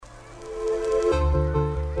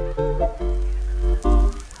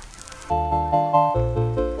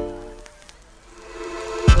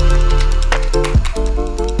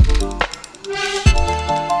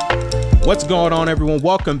What's going on, everyone?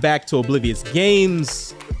 Welcome back to Oblivious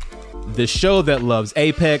Games, the show that loves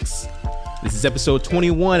Apex. This is episode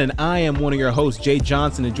 21, and I am one of your hosts, Jay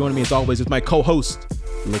Johnson, and joining me as always is my co-host,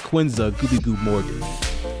 LaQuinza Gooby Goob Morgan.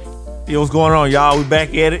 Yo, what's going on, y'all? We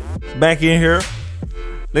back at it. Back in here.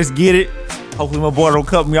 Let's get it. Hopefully my boy don't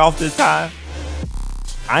cut me off this time.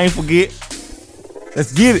 I ain't forget.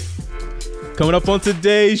 Let's get it. Coming up on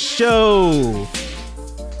today's show,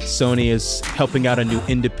 Sony is helping out a new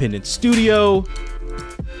independent studio.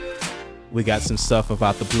 We got some stuff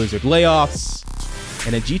about the Blizzard layoffs.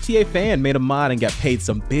 And a GTA fan made a mod and got paid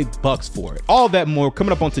some big bucks for it. All that and more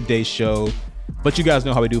coming up on today's show. But you guys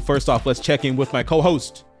know how we do. First off, let's check in with my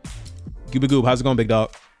co-host, Gooby Goob. How's it going, big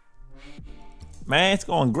dog? Man, it's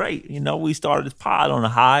going great. You know, we started this pod on a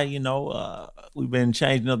high. You know, we've been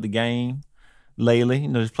changing up the game lately. You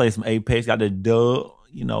know, just play some Apex. Got the dub,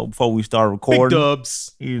 you know, before we started recording. Big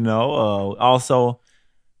dubs. You know, also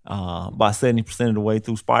about 70% of the way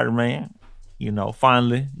through Spider-Man. You know,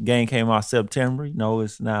 finally, game came out September. You know,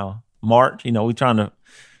 it's now March. You know, we trying to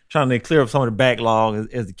clear up some of the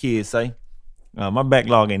backlog, as the kids say. My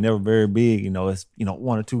backlog ain't never very big. You know, it's, you know,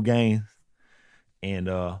 1 or 2 games and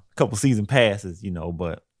a couple season passes. You know,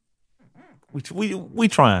 but we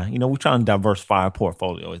trying. You know, we trying to diversify our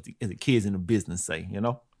portfolio, as the kids in the business say. You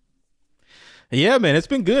know. Yeah, man, it's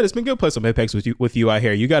been good. It's been good playing some Apex with you out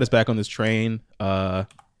here. You got us back on this train.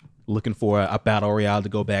 Looking for a battle royale to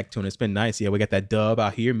go back to, and it's been nice. Yeah, we got that dub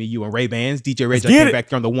out here. Me, you, and Ray Bans. DJ Ray came back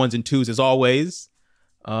there on the 1s and 2s as always.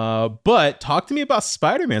 But talk to me about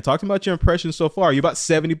Spider-Man. Talk to me about your impressions so far. You're about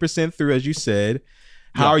 70% through, as you said.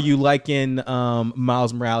 How are you liking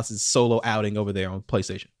Miles Morales' solo outing over there on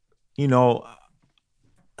PlayStation? You know,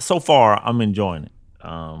 so far I'm enjoying it.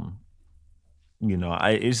 You know,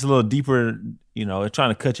 it's a little deeper. You know, it's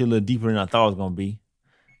trying to cut you a little deeper than I thought it was gonna be.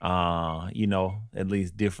 You know, at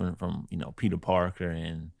least different from, you know, Peter Parker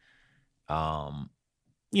and,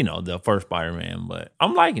 you know, the first Spider-Man, but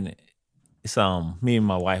I'm liking it. It's, me and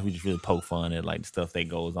my wife, we just really poke fun at, like, the stuff that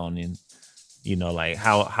goes on in, you know, like,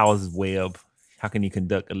 how is his web? How can he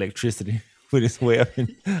conduct electricity with his web?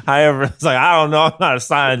 And however, it's like, I don't know. I'm not a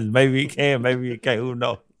scientist. Maybe he can, maybe he can't. Who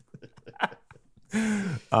knows?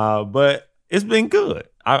 But it's been good.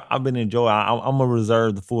 I've been enjoying. I'm gonna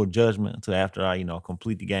reserve the full judgment until after I, you know,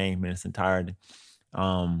 complete the game in its entirety.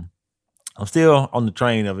 I'm still on the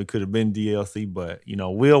train of it. Could have been DLC, but you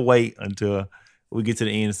know, we'll wait until we get to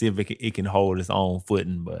the end and see if it can hold its own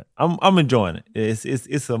footing. But I'm enjoying it.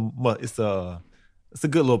 It's a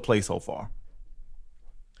good little play so far.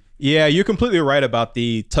 Yeah, you're completely right about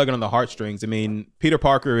the tugging on the heartstrings. I mean, Peter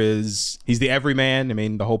Parker he's the everyman. I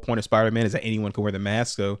mean, the whole point of Spider-Man is that anyone can wear the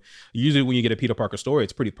mask. So usually when you get a Peter Parker story,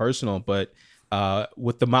 it's pretty personal. But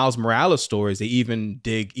with the Miles Morales stories, they even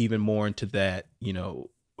dig even more into that, you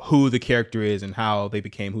know, who the character is and how they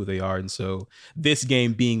became who they are. And so this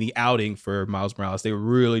game being the outing for Miles Morales, they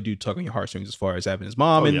really do tug on your heartstrings as far as having his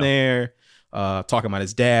mom in there, talking about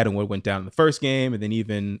his dad and what went down in the first game, and then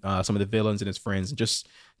even some of the villains and his friends, and just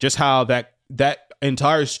how that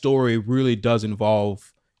entire story really does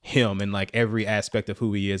involve him and like every aspect of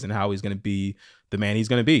who he is and how he's going to be the man he's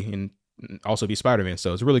going to be and also be Spider-Man.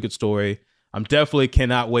 So it's a really good story. I'm definitely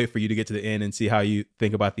cannot wait for you to get to the end and see how you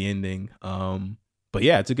think about the ending. But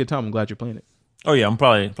yeah, it's a good time. I'm glad you're playing it. Oh yeah, I'm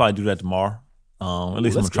probably do that tomorrow. At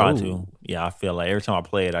least I'm gonna try to. Yeah, I feel like every time I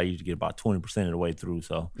play it, I usually get about 20% of the way through.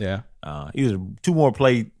 So yeah, either two more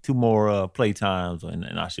play times,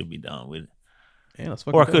 and I should be done with it. Yeah, let's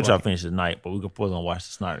or I could try to finish it tonight, but we're probably gonna watch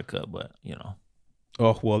the Snyder Cut. But you know,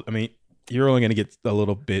 oh well, I mean, you're only gonna get a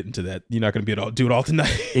little bit into that. You're not gonna be able to do it all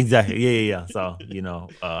tonight. Exactly. Yeah. So you know,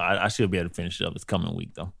 I should be able to finish it up this coming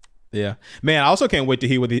week though. Yeah, man. I also can't wait to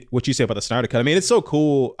hear what you say about the Snyder Cut. I mean, it's so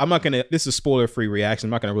cool. I'm not gonna. This is spoiler-free reaction.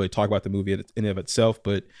 I'm not gonna really talk about the movie in and of itself,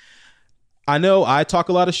 but I know I talk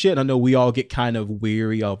a lot of shit, and I know we all get kind of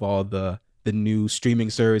weary of all the new streaming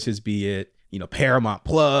services, be it, you know, Paramount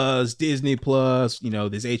Plus, Disney Plus, you know,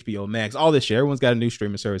 this HBO Max, all this shit. Everyone's got a new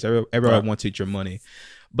streaming service. Everyone wants to eat your money,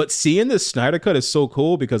 but seeing the Snyder Cut is so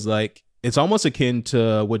cool because like, it's almost akin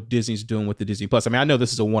to what Disney's doing with the Disney Plus. I mean, I know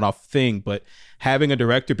this is a one-off thing, but having a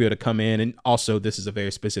director be able to come in, and also this is a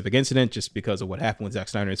very specific incident just because of what happened with Zack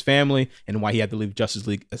Snyder and his family and why he had to leave Justice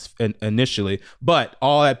League initially. But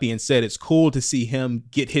all that being said, it's cool to see him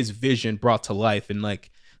get his vision brought to life and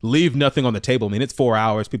like leave nothing on the table. I mean, it's 4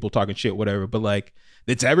 hours, people talking shit, whatever, but like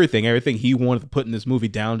it's everything he wanted to put in this movie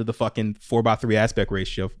down to the fucking 4:3 aspect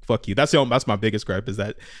ratio. Fuck you. That's my biggest gripe is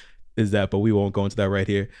that, but we won't go into that right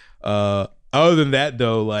here. Other than that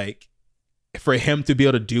though, like for him to be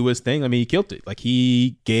able to do his thing, I mean, he killed it. Like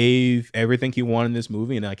he gave everything he wanted in this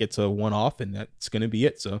movie, and like it's a one-off, and that's gonna be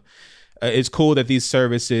it. So it's cool that these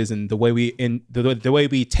services and the way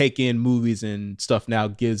we take in movies and stuff now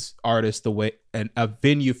gives artists the way and a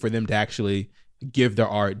venue for them to actually give their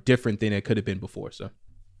art different than it could have been before. So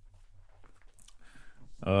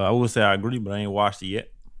I would say I agree, but I ain't watched it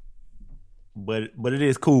yet. But it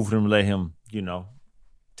is cool for them to let him,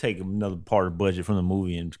 take another part of the budget from the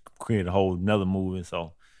movie and create a whole another movie,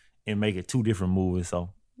 and make it 2 different movies. So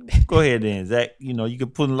go ahead then, Zach. You can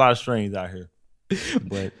put a lot of strings out here,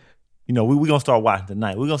 but we gonna start watching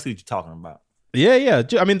tonight. We're gonna see what you're talking about. Yeah.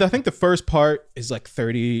 I mean, I think the first part is like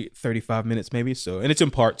 30, 35 minutes maybe. So, and it's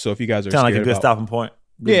in part. So if you guys are sound like a good stopping point.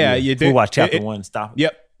 Yeah, you do. We'll watch chapter 1 and stop.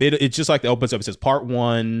 Yep. It's just like the opens up. It says part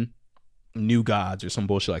 1, New Gods or some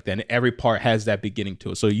bullshit like that. And every part has that beginning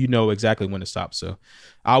to it. So you know exactly when to stop. So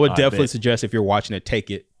I would definitely suggest if you're watching it, take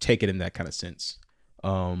it in that kind of sense.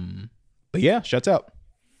 But yeah, shuts out.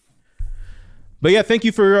 But yeah, thank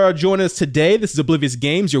you for joining us today. This is Oblivious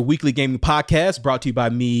Games, your weekly gaming podcast brought to you by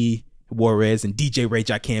me, Juarez, and DJ Ray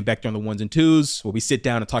Can back there on the 1s and 2s, where we sit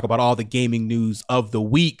down and talk about all the gaming news of the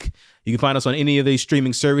week. You can find us on any of these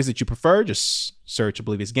streaming services that you prefer. Just search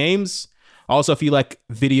Oblivious Games. Also, if you like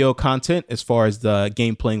video content as far as the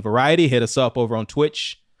game playing variety, hit us up over on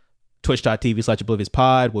Twitch,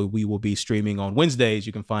 twitch.tv/ObliviousPod, where we will be streaming on Wednesdays.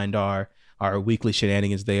 You can find our weekly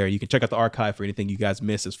shenanigans there. You can check out the archive for anything you guys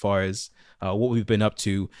miss as far as what we've been up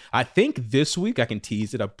to. I think this week, I can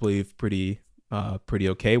tease it, I believe, pretty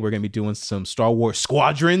okay. We're going to be doing some Star Wars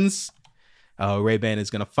Squadrons. Ray-Ban is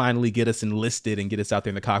going to finally get us enlisted and get us out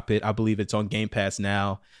there in the cockpit. I believe it's on Game Pass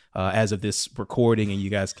now as of this recording, and you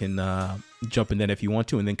guys can jump in that if you want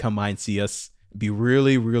to, and then come by and see us be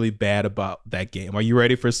really, really bad about that game. Are you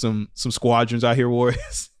ready for some Squadrons out here,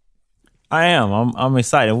 Warriors? I am. I'm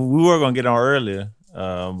excited. We were going to get on earlier,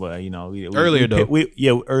 but earlier though.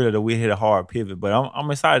 We hit a hard pivot, but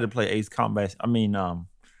I'm excited to play Ace Combat.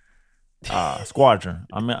 Squadron.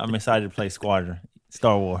 I'm excited to play Squadron.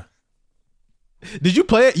 Star Wars. Did you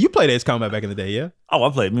play it? You played Ace Combat back in the day, yeah? Oh, I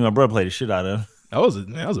played. Me and my brother played the shit out of it. That was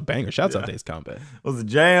a banger. Shouts out to Ace Combat. It was a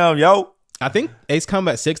jam, yo. I think Ace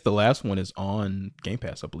Combat 6, the last one, is on Game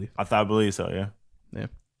Pass, I believe. I believe so, yeah. Yeah.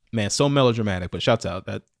 Man, so melodramatic, but shouts out.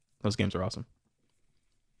 Those games are awesome.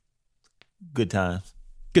 Good times.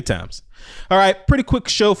 Good times. All right, pretty quick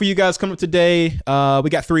show for you guys coming up today. We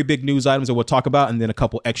got 3 big news items that we'll talk about, and then a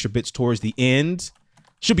couple extra bits towards the end.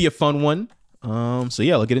 Should be a fun one. So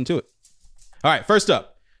yeah, let's get into it. All right, first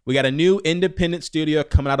up, we got a new independent studio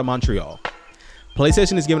coming out of Montreal.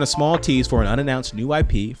 PlayStation is giving a small tease for an unannounced new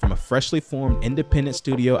IP from a freshly formed independent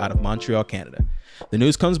studio out of Montreal, Canada. The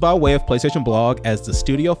news comes by way of PlayStation Blog as the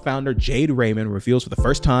studio founder Jade Raymond reveals for the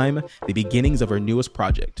first time the beginnings of her newest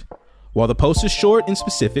project. While the post is short in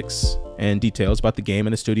specifics and details about the game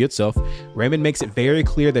and the studio itself, Raymond makes it very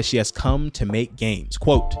clear that she has come to make games.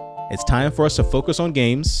 Quote, "It's time for us to focus on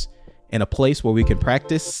games in a place where we can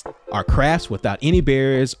practice our crafts without any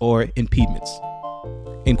barriers or impediments."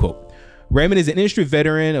 End quote. Raymond is an industry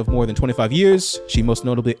veteran of more than 25 years. She most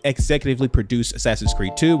notably executively produced Assassin's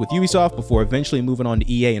Creed 2 with Ubisoft before eventually moving on to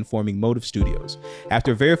EA and forming Motive Studios.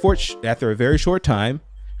 After a very short time,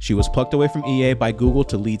 she was plucked away from EA by Google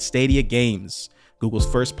to lead Stadia Games, Google's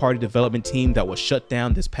first-party development team that was shut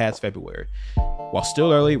down this past February. While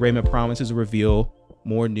still early, Raymond promises to reveal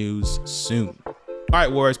more news soon. All right,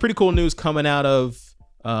 Warriors, pretty cool news coming out of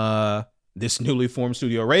this newly formed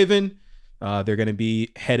studio, Raven. They're going to be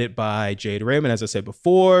headed by Jade Raymond, as I said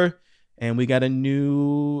before, and we got a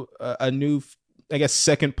new, I guess,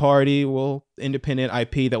 second party, independent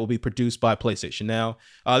IP that will be produced by PlayStation. Now,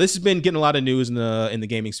 this has been getting a lot of news in the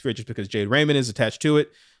gaming sphere just because Jade Raymond is attached to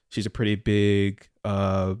it. She's a pretty big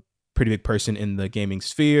person in the gaming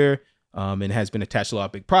sphere, and has been attached to a lot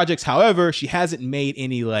of big projects. However, she hasn't made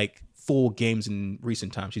any full games in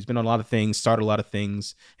recent times. She's been on a lot of things, started a lot of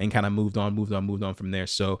things, and kind of moved on from there.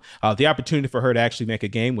 So the opportunity for her to actually make a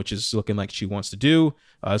game, which is looking like she wants to do,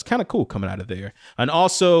 is kind of cool coming out of there. And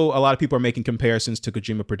also, a lot of people are making comparisons to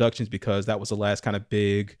Kojima Productions because that was the last kind of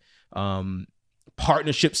big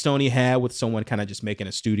partnership Sony had with someone kind of just making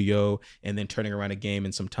a studio and then turning around a game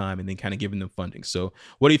in some time and then kind of giving them funding. So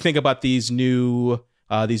what do you think about these new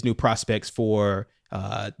prospects for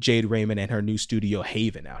Jade Raymond and her new studio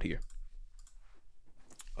Haven out here?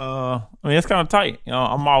 It's kind of tight.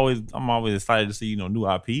 I'm always excited to see new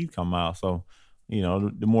IP come out. So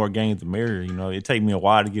the more games, the merrier. It takes me a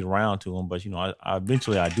while to get around to them, but I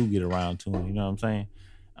eventually do get around to them. You know what I'm saying?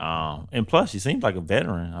 And plus, she seems like a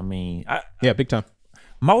veteran. Yeah, big time.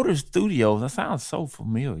 Motive Studios. That sounds so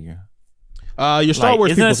familiar. Your Star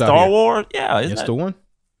Wars. Isn't that Star Wars? Yeah, it's the one.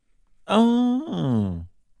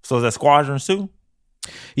 So is that Squadron too?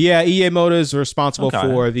 Yeah, EA Moda is responsible Okay.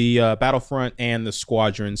 for the Battlefront and the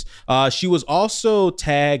Squadrons. She was also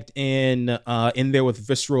tagged in there with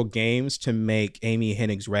Visceral Games to make Amy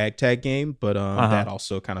Hennig's Ragtag game, but that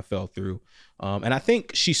also kind of fell through. And I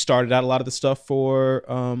think she started out a lot of the stuff for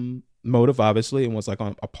Motive, obviously, and was like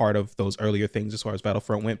a part of those earlier things as far as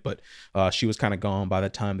Battlefront went, but she was kind of gone by the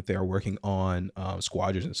time that they were working on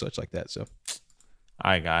Squadrons and such like that. So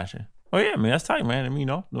I gotcha. Well, yeah, I mean, that's tight, man. I mean,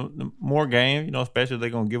 the more game, especially if they're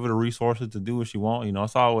going to give her the resources to do what she want.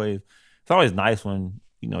 It's always nice when,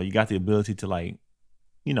 you got the ability to, like,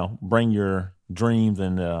 bring your dreams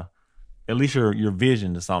and at least your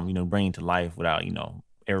vision to something, bring it to life without,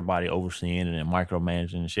 everybody overseeing and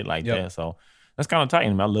micromanaging and shit like that. So that's kind of tight. I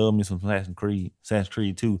mean, I love me some Assassin's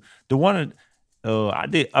Creed 2. The one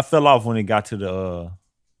that I fell off when it got to the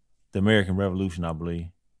American Revolution, I believe.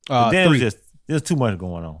 Then it was just, there's too much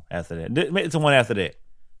going on after that. It's the one after that.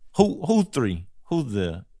 Who's 3? Who's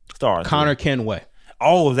the star? Connor Kenway.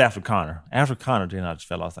 Oh, it was after Connor. After Connor, then I just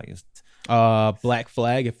fell off. Like it's Black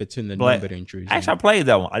Flag, if it's in the numbered entries. Actually, I played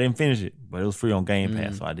that one. I didn't finish it, but it was free on Game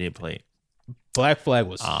Pass, so I did play it. Black Flag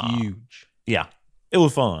was huge. Yeah, it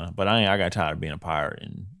was fun, but I got tired of being a pirate,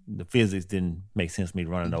 and the physics didn't make sense to me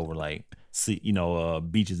running over like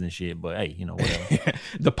beaches and shit. But hey, whatever.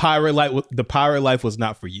 The pirate life was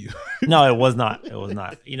not for you. No, it was not. It was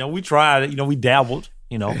not. We tried. We dabbled.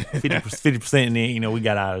 50%, and then we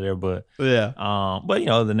got out of there. But yeah. But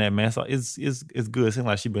other than that, man, so it's good. It seems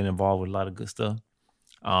like she's been involved with a lot of good stuff.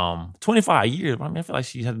 25 years. I mean, I feel like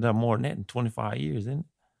she had done more than that in 25 years, isn't it?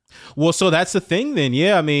 Well, so that's the thing then.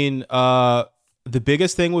 Yeah, I mean, the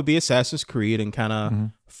biggest thing would be Assassin's Creed, and kind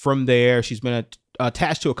of from there, she's been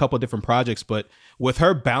attached to a couple of different projects. But with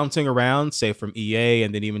her bouncing around, say from EA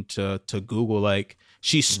and then even to Google, like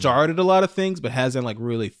she started a lot of things, but hasn't like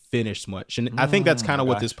really finished much. And I think that's kind of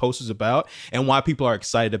what this post is about, and why people are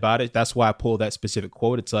excited about it. That's why I pulled that specific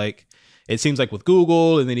quote. It's like, it seems like with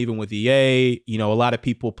Google and then even with EA, a lot of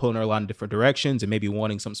people pulling her a lot in different directions and maybe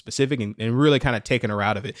wanting something specific and really kind of taking her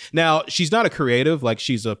out of it. Now, she's not a creative, like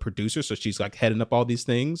she's a producer, so she's like heading up all these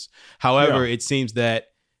things. However, it seems that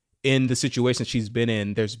in the situation she's been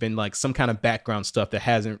in, there's been like some kind of background stuff that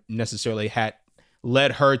hasn't necessarily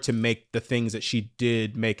led her to make the things that she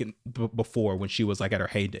did make before when she was like at her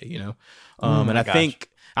heyday, and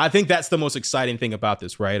I think that's the most exciting thing about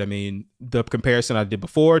this, right? I mean, the comparison I did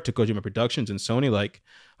before to Kojima Productions and Sony, like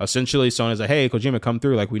essentially Sony's like, hey, Kojima, come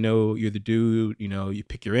through. Like, we know you're the dude, you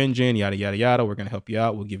pick your engine, yada, yada, yada. We're going to help you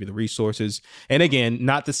out. We'll give you the resources. And again,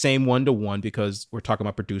 not the same one-to-one, because we're talking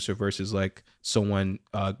about producer versus like someone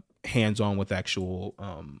hands-on with actual,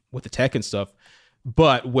 with the tech and stuff.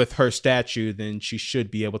 But with her statue, then she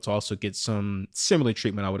should be able to also get some similar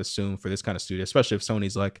treatment, I would assume, for this kind of studio, especially if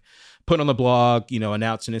Sony's like putting on the blog,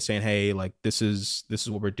 announcing it, saying, hey, like this is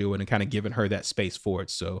what we're doing, and kind of giving her that space for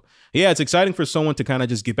it. So yeah, it's exciting for someone to kind of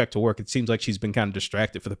just get back to work. It seems like she's been kind of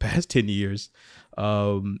distracted for the past 10 years,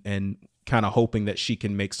 and kind of hoping that she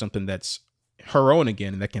can make something that's her own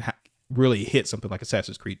again, and that can really hit something like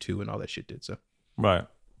Assassin's Creed 2 and all that shit did. So right.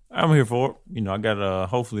 I'm here for it. I got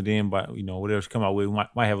hopefully then, by whatever's come out with, we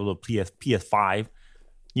might have a little PS5,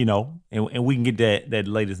 and we can get that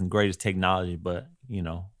latest and greatest technology. But it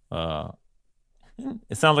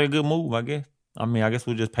sounds like a good move, I guess. I mean, I guess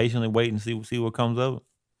we'll just patiently wait and see what comes of it.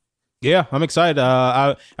 Yeah, I'm excited.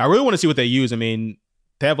 I really want to see what they use. I mean,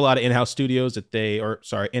 they have a lot of in-house studios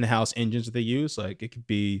in-house engines that they use. Like, it could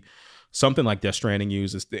be something like Death Stranding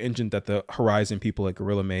uses, the engine that the Horizon people at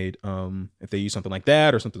Guerrilla made. If they use something like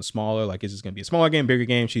that or something smaller, like, is this going to be a smaller game, bigger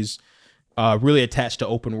game? She's really attached to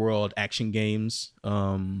open world action games,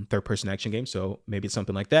 third person action games. So maybe it's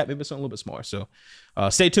something like that. Maybe it's something a little bit smaller. So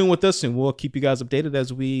stay tuned with us, and we'll keep you guys updated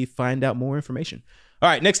as we find out more information. All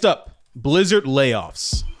right, next up, Blizzard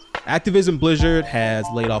layoffs. Activision Blizzard has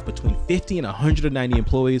laid off between 50 and 190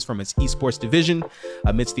 employees from its esports division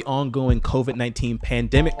amidst the ongoing COVID-19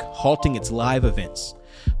 pandemic halting its live events.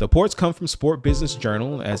 The reports come from Sport Business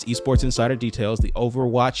Journal. As Esports Insider details, the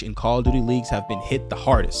Overwatch and Call of Duty leagues have been hit the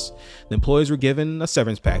hardest. The employees were given a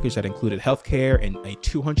severance package that included healthcare and a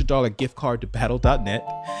 $200 gift card to Battle.net.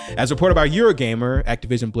 As reported by Eurogamer,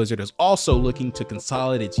 Activision Blizzard is also looking to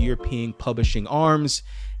consolidate its European publishing arms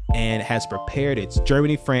and has prepared its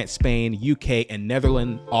Germany, France, Spain, UK, and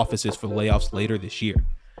Netherlands offices for layoffs later this year.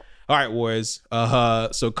 All right, Warriors.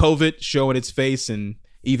 So COVID showing its face in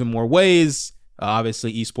even more ways.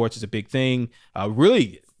 Obviously, esports is a big thing.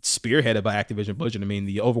 Really spearheaded by Activision Blizzard. I mean,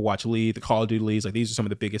 the Overwatch League, the Call of Duty leagues, like, these are some of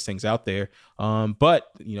the biggest things out there.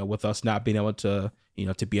 But with us not being able to,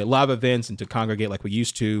 to be at live events and to congregate like we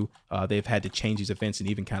used to, they've had to change these events and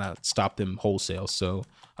even kind of stop them wholesale. So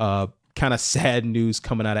kind of sad news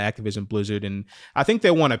coming out of Activision Blizzard, and I think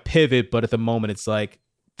they want to pivot, but at the moment it's like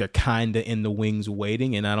they're kind of in the wings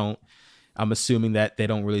waiting, and I'm assuming that they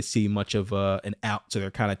don't really see much of an out, so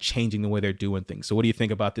they're kind of changing the way they're doing things. So what do you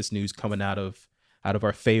think about this news coming out of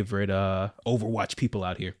our favorite Overwatch people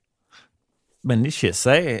out here? Man, this shit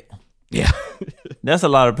sad. Yeah. That's a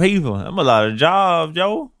lot of people. That's a lot of jobs,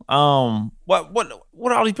 Joe. What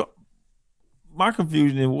are all these? My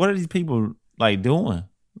confusion is, what are these people like doing?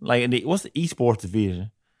 Like, what's the esports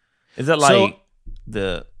division? Is that like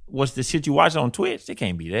what's the shit you watch on Twitch? It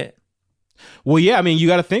can't be that. Well, yeah, I mean, you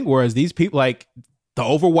got to think. Whereas these people, like the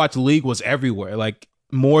Overwatch League, was everywhere. Like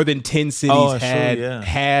more than 10 cities had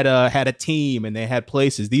a team, and they had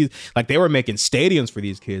places. They were making stadiums for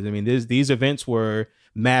these kids. I mean, these events were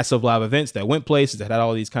massive live events that went places, that had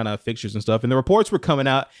all these kind of fixtures and stuff. And the reports were coming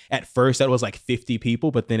out at first that it was like 50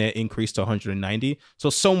 people, but then it increased to 190. So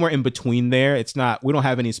somewhere in between there. We don't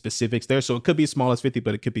have any specifics there. So it could be as small as 50,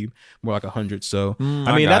 but it could be more like 100. So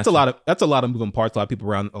I mean, that's a lot of moving parts, a lot of people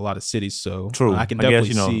around a lot of cities. So true. I can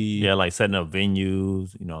definitely see. Yeah, like setting up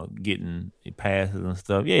venues, getting passes and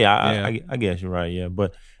stuff. I guess you're right. Yeah,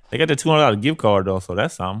 but they got the $200 gift card though, so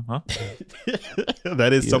that's something, huh?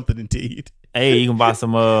 That is something indeed. Hey, you can buy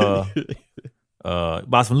some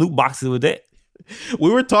loot boxes with that. We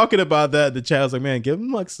were talking about that. The chat was like, man, give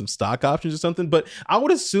them like some stock options or something. But I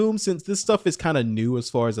would assume, since this stuff is kind of new as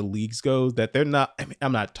far as the leagues goes, that they're not. I mean,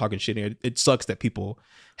 I'm not talking shit here. It sucks that people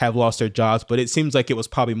have lost their jobs, but it seems like it was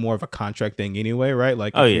probably more of a contract thing anyway, right?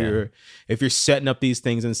 Like if you're setting up these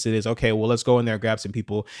things in cities, okay, well, let's go in there and grab some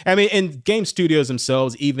people. I mean, and game studios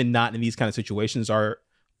themselves, even not in these kind of situations, are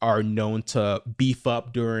known to beef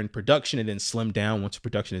up during production and then slim down once the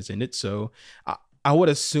production is ended. So I would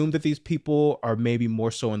assume that these people are maybe more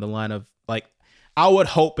so in the line of, like, I would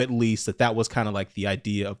hope at least that was kind of like the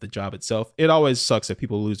idea of the job itself. It always sucks that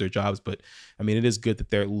people lose their jobs, but I mean, it is good that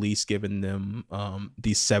they're at least giving them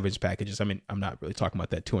these severance packages. I mean, I'm not really talking about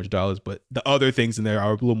that $200, but the other things in there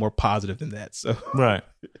are a little more positive than that. So right.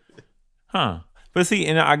 Huh. But see,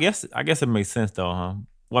 and I guess it makes sense though, huh?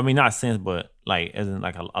 Well, I mean, not sense, but like as in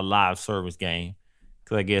like a live service game.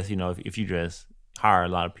 Because I guess, if you just hire a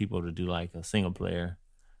lot of people to do like a single player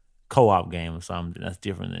co-op game or something, that's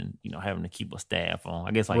different than, having to keep a staff on.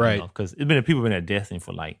 I guess because people been at Destiny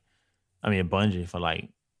for at Bungie for like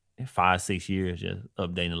 5-6 years, just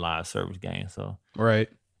updating the live service game. So right.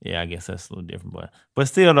 Yeah, I guess that's a little different. But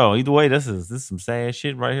still though, either way, this is some sad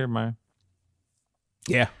shit right here, man.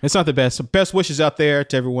 Yeah, it's not the best. So best wishes out there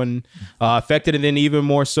to everyone affected, and then even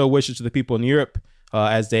more so wishes to the people in Europe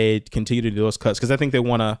as they continue to do those cuts, because I think they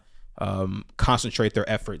want to concentrate their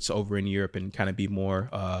efforts over in Europe and kind of be more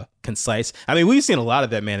concise. I mean, we've seen a lot of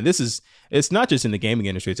that, man. And it's not just in the gaming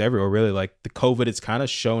industry, it's everywhere, really. Like the COVID, it's kind of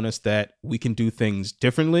shown us that we can do things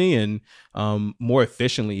differently and more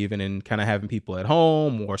efficiently, even in kind of having people at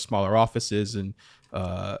home or smaller offices. And,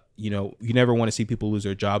 you never want to see people lose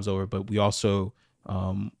their jobs over, but we also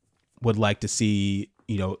would like to see,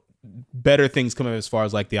 better things coming as far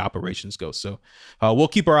as like the operations go. So we'll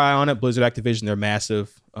keep our eye on it. Blizzard Activision, they're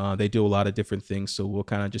massive. They do a lot of different things. So we'll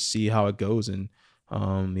kind of just see how it goes. And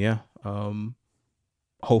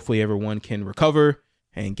hopefully everyone can recover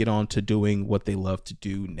and get on to doing what they love to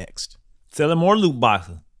do next. Selling more loot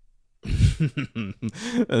boxes.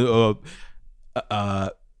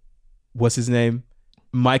 What's his name?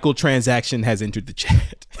 Michael Transaction has entered the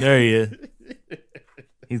chat. There he is.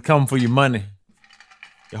 He's coming for your money.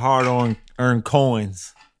 Your hard-earned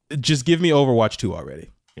coins. Just give me Overwatch 2 already.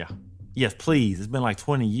 Yeah. Yes, please. It's been like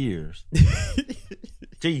 20 years.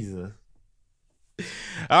 Jesus.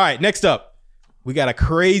 All right, next up, we got a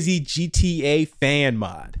crazy GTA fan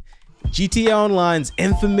mod. GTA Online's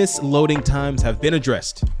infamous loading times have been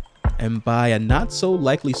addressed, and by a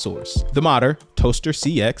not-so-likely source. The modder, Toaster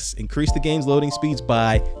CX, increased the game's loading speeds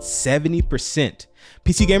by 70%.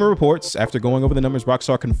 PC Gamer reports, after going over the numbers,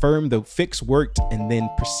 Rockstar confirmed the fix worked and then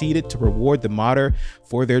proceeded to reward the modder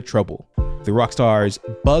for their trouble. Through Rockstar's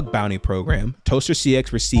bug bounty program, Toaster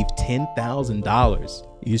CX received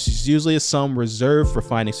 $10,000. This is usually a sum reserved for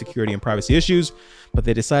finding security and privacy issues, but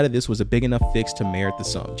they decided this was a big enough fix to merit the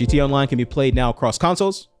sum. GTA Online can be played now across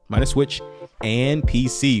consoles, minus Switch, and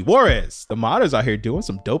PC. Juarez, the modders out here doing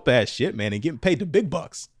some dope ass shit, man, and getting paid the big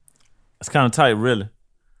bucks. It's kind of tight, really.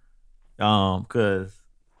 Because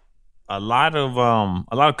a lot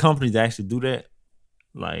of companies actually do that,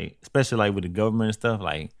 like especially like with the government and stuff,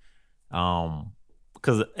 like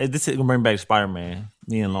because this is gonna bring back Spider-Man.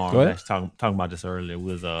 Me and Lauren were actually talking about this earlier.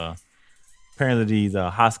 Was apparently these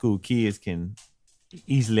high school kids can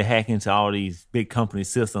easily hack into all these big company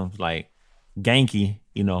systems, like Genki.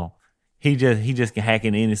 he just can hack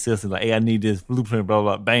into any system. Like, hey, I need this blueprint, blah,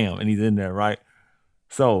 blah, bam, and he's in there, right?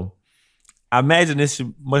 So I imagine this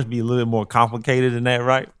must be a little bit more complicated than that,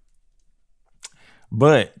 right?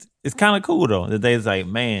 But it's kind of cool though that they was like,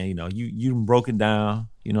 man, you broke it down,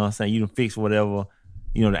 you know what I'm saying? You done fixed whatever,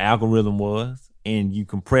 the algorithm was, and you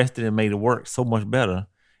compressed it and made it work so much better.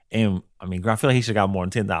 And I mean, I feel like he should have got more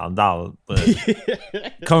than $10,000,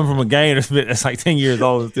 but coming from a game that's like 10 years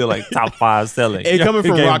old, still like top 5 selling. Hey, coming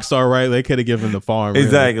from Rockstar, right? They could have given him the farm,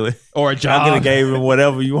 exactly, really. Or a job. I could have gave him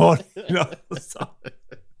whatever you want, So.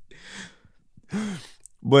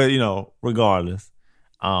 But regardless,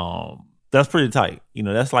 that's pretty tight.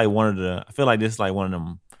 That's like I feel like this is like one of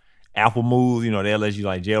them Apple moves. They'll let you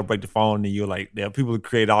like jailbreak the phone, and you're like, there are people who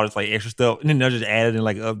create all this like extra stuff, and then they'll just add it in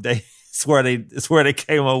like an update. Swear they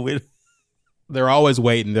came up with it. They're always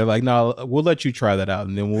waiting. They're like, no, we'll let you try that out,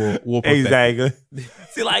 and then we'll perfect. Exactly.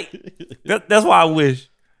 See, like that's why I wish.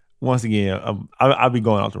 Once again, I'll be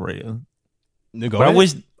going off the rails. But I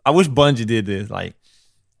wish Bungie did this. Like,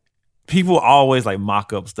 people always like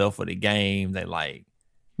mock up stuff for the game. They like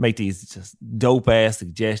make these just dope ass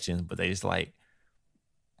suggestions, but they just like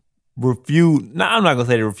refuse. Now, I'm not gonna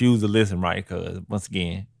say they refuse to listen, right? Because once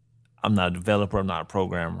again, I'm not a developer, I'm not a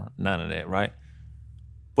programmer, none of that, right?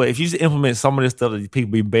 But if you just implement some of this stuff that people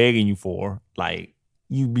be begging you for, like,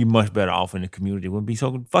 you'd be much better off in the community. It wouldn't be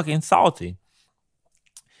so fucking salty.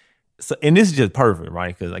 So, and this is just perfect,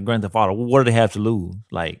 right? Because like Grand Theft Auto, what do they have to lose?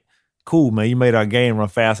 Like, cool, man, you made our game run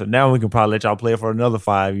faster. Now we can probably let y'all play it for another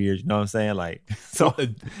 5 years. You know what I'm saying? Like, so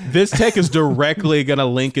this tech is directly gonna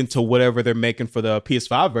link into whatever they're making for the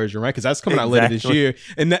PS5 version, right? Because that's coming out later this year,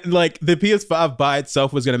 and that, like, the PS5 by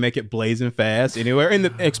itself was gonna make it blazing fast anywhere in the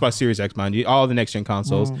Xbox Series X, mind you, all the next gen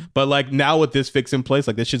consoles. But like now with this fix in place,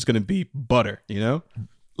 like this shit's gonna be butter,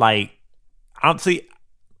 Like, I'm see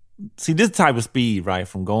this type of speed, right?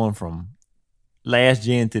 From going from last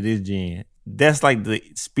gen to this gen. That's like the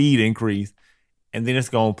speed increase, and then it's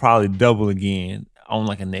gonna probably double again on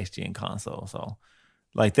like a next gen console. So,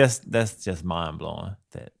 like that's just mind blowing.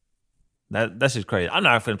 That's just crazy. I'm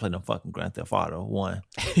not gonna play no fucking Grand Theft Auto 1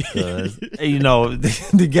 because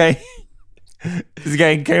the game. This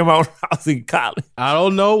game came out when I was in college. I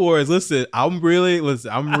don't know, Wars. Listen, I'm really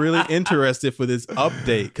interested for this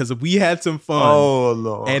update because we had some fun. Oh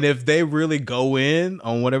Lord! And if they really go in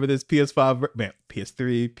on whatever this PS5, man,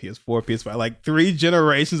 PS3, PS4, PS5, like 3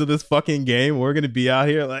 generations of this fucking game, we're gonna be out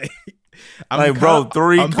here like, bro,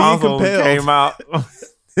 3 consoles came out.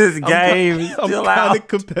 This game is still out. I'm kind of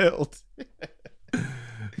compelled.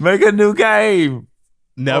 Make a new game.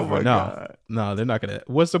 Never, no, they're not gonna.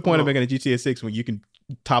 What's the point of making a GTA 6 when you can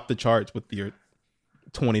top the charts with your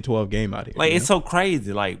 2012 game out here? Like, it's so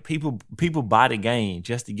crazy. Like, people buy the game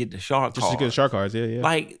just to get the shark cards. Just to get the shark cards, yeah.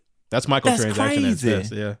 Like, that's microtransaction.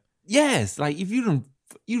 That's yeah. Yes, like if you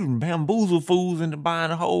done bamboozle fools into buying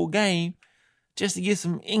the whole game just to get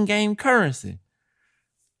some in-game currency.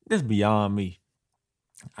 That's beyond me.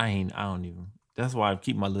 I don't even. That's why I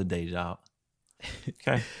keep my little day job.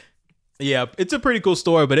 Okay. Yeah, it's a pretty cool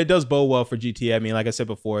story, but it does bode well for GTA. I mean, like I said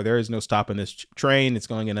before, there is no stopping this train. It's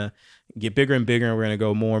going to get bigger and bigger, and we're going to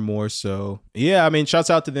go more and more. So, yeah, I mean,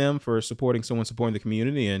 shouts out to them for supporting the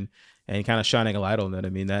community and kind of shining a light on that. I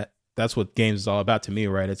mean, that's what games is all about to me,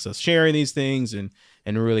 right? It's us sharing these things and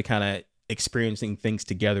really kind of experiencing things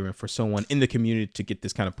together, and for someone in the community to get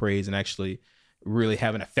this kind of praise and actually really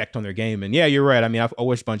have an effect on their game. And yeah, you're right. I mean, I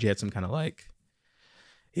wish Bungie had some kind of like,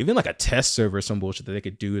 even like a test server or some bullshit that they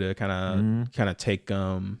could do to kind of take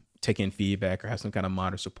in feedback or have some kind of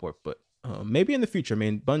modder support. But maybe in the future. I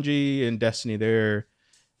mean, Bungie and Destiny,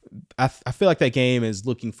 I feel like that game is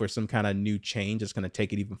looking for some kind of new change that's going to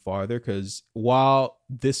take it even farther. Because while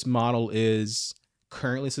this model is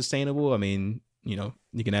currently sustainable, I mean,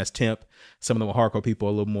 you can ask Temp. Some of the hardcore people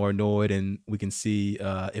are a little more annoyed, and we can see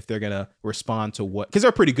if they're gonna respond to what, because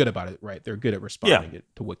they're pretty good about it, right? They're good at responding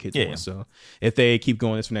to what kids want. So if they keep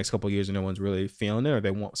going this for the next couple of years and no one's really feeling it, or they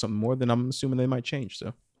want something more, then I'm assuming they might change.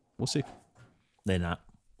 So we'll see. They're not.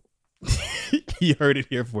 You heard it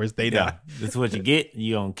here first. They not. This is what you get.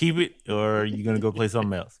 You gonna keep it, or you gonna go play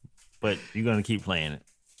something else. But you're gonna keep playing it.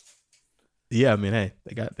 Yeah, I mean, hey,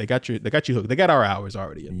 they got you hooked. They got our hours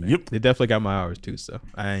already in there. Yep. They definitely got my hours too, so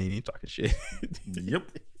I ain't even talking shit. Yep.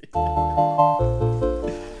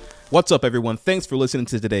 What's up, everyone? Thanks for listening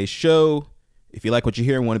to today's show. If you like what you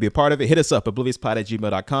hear and want to be a part of it, hit us up at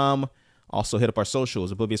obliviouspod@gmail.com. Also, hit up our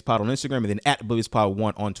socials, ObliviousPod on Instagram, and then at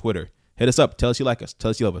ObliviousPod1 on Twitter. Hit us up. Tell us you like us.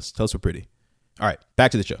 Tell us you love us. Tell us we're pretty. All right,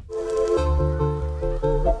 back to the show.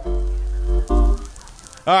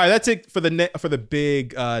 All right, that's it for the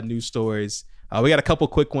big news stories. We got a couple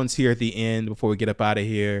quick ones here at the end before we get up out of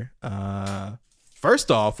here.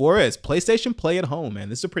 First off, Juarez, PlayStation Play at Home, man.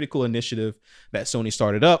 This is a pretty cool initiative that Sony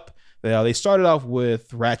started up. They started off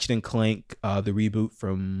with Ratchet and Clank, the reboot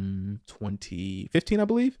from 2015, I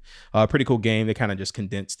believe. Pretty cool game. They kind of just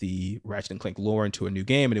condensed the Ratchet and Clank lore into a new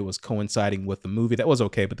game, and it was coinciding with the movie. That was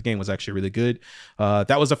okay, but the game was actually really good.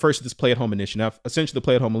 That was the first of this Play at Home initiative. Essentially, the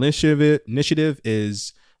Play at Home initiative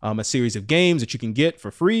is a series of games that you can get for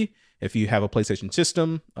free. If you have a PlayStation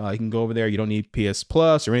system, you can go over there. You don't need PS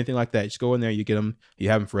Plus or anything like that. You just go in there, you get them, you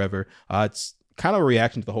have them forever. It's kind of a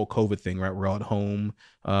reaction to the whole COVID thing, right? We're all at home.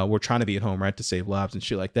 We're trying to be at home, right, to save lives and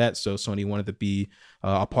shit like that. So Sony wanted to be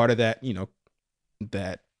a part of that,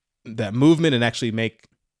 that movement and actually make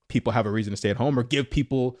people have a reason to stay at home or give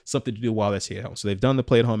people something to do while they stay at home. So they've done the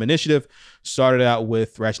Play at Home initiative, started out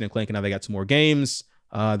with Ratchet and Clank, and now they got some more games.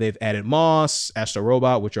 They've added Moss, Astro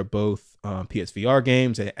Robot, which are both PSVR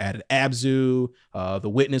games. They added Abzu, The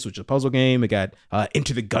Witness, which is a puzzle game. They got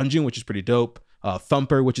Enter the Gungeon, which is pretty dope.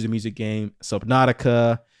 Thumper, which is a music game.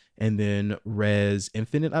 Subnautica, and then Res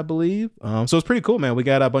Infinite, I believe. So it's pretty cool, man. We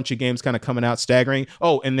got a bunch of games kind of coming out, staggering.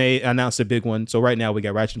 Oh, and they announced a big one. So right now we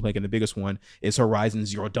got Ratchet and Clank, and the biggest one is Horizon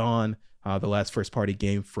Zero Dawn, the last first-party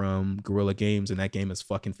game from Guerrilla Games, and that game is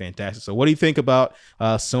fucking fantastic. So what do you think about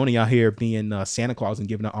Sony out here being Santa Claus and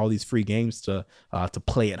giving out all these free games to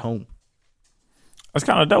play at home? That's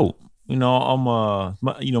kind of dope.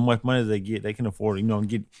 Much money as they get, they can afford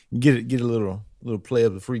it. Get a little play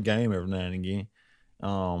of the free game every now and again.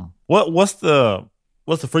 What's the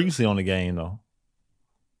frequency on the game though?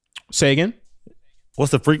 Say again.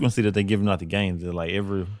 What's the frequency that they're giving out the games? Is it like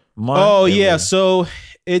every month? Oh, yeah. So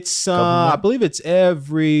it's, I believe it's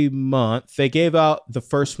every month. They gave out the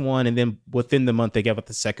first one, and then within the month, they gave out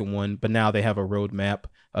the second one. But now they have a roadmap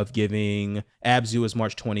of giving Abzu is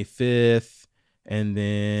March 25th. And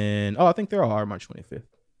then, I think they're all March 25th.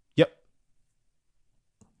 Yep.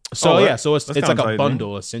 So, so it's like a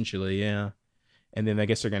bundle, essentially. Yeah. And then I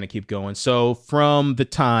guess they're going to keep going. So from the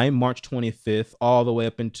time, March 25th, all the way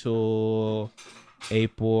up until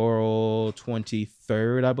April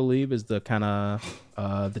 23rd, I believe, is the kind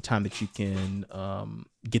of the time that you can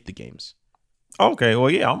get the games. Okay, well,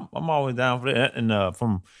 yeah, I'm always down for that. And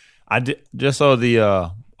just so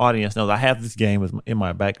the audience knows, I have this game in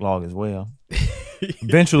my backlog as well.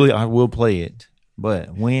 Eventually, I will play it,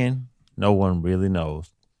 but when, no one really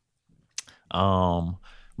knows.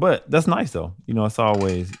 But that's nice though. It's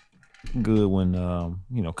always good when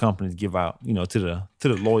companies give out to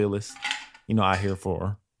the loyalists. Out here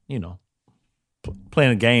for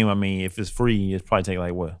playing a game. I mean, if it's free, it's probably take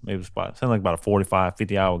like what? Maybe it's sounds like about a 45,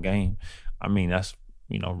 50 hour game. I mean, that's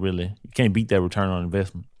really, you can't beat that return on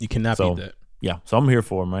investment. You cannot beat that. Yeah, so I'm here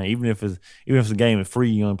for it, man. Even if the game is free,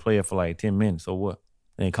 you only play it for like 10 minutes. So what?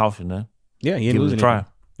 It ain't cost you nothing. Yeah, you ain't give losing it a try.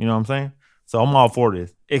 You know what I'm saying? So I'm all for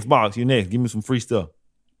this. Xbox, you next. Give me some free stuff.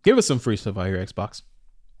 Give us some free stuff out here, Xbox.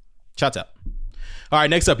 Shouts out. All right,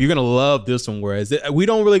 next up, you're gonna love this one. Whereas we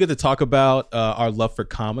don't really get to talk about our love for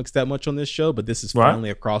comics that much on this show, but this is finally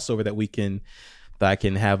a crossover that I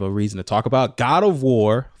can have a reason to talk about. God of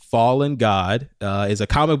War: Fallen God is a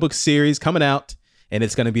comic book series coming out, and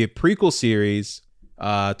it's going to be a prequel series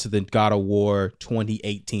to the God of War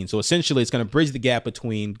 2018. So essentially, it's going to bridge the gap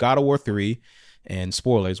between God of War 3 and,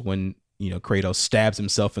 spoilers, when Kratos stabs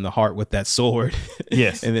himself in the heart with that sword.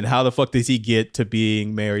 Yes. And then how the fuck does he get to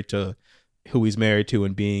being married to who he's married to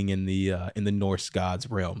and being in the Norse gods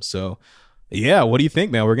realm? So yeah, what do you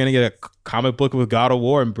think, man? We're gonna get a comic book with God of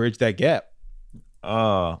War and bridge that gap.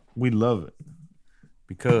 We love it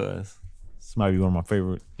because this might be one of my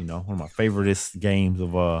favorite, one of my favoriteest games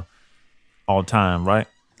of all time, right?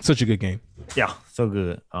 Such a good game. Yeah, so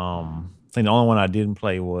good. I think the only one I didn't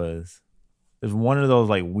play was there's one of those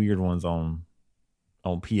like weird ones on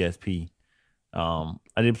PSP.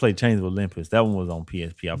 I did play Chains of Olympus. That one was on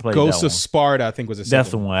PSP. I played Ghost that of one. Sparta, I think, was a second.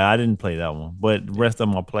 That's the one. I didn't play that one, but the rest of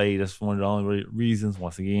them I played. That's one of the only reasons,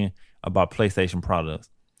 once again, about PlayStation products.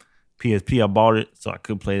 PSP, I bought it so I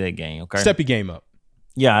could play that game. Okay, step your game up.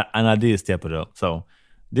 Yeah, and I did step it up. So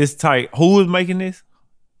this type, who is making this?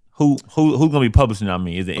 Who's gonna be publishing? I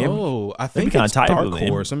mean, is it? I think it's Dark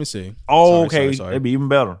Horse. Let me see. Oh, sorry. That'd be even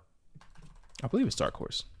better. I believe it's Dark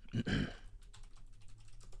Horse.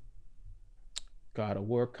 God of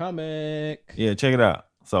War comic. Yeah, check it out.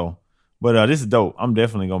 So, but this is dope. I'm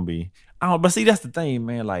definitely gonna be. But see, that's the thing,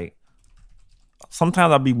 man. Like,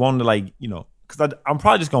 sometimes I'll be wanting to, like, because I'm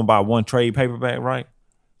probably just gonna buy one trade paperback, right?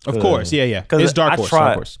 Of course, yeah. It's Dark Horse.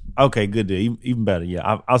 Dark Horse. Okay, good deal. Even better.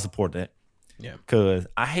 Yeah, I'll support that. Yeah, because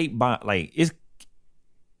I hate buying. Like, it's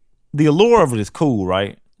the allure of it is cool,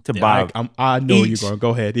 right? to buy. I know each. you're going. Go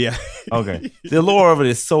ahead. Yeah. Okay. The allure of it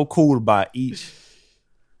is so cool to buy each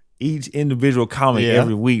individual comic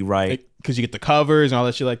every week, right? Because you get the covers and all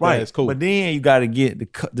that shit like that. It's cool. But then you got to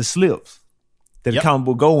get the slips that the comic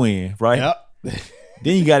book go in, right? Yep.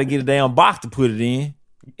 Then you got to get a damn box to put it in,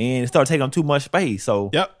 and it start taking up too much space.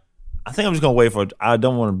 So I think I'm just gonna wait for. I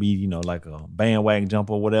don't want to be, like a bandwagon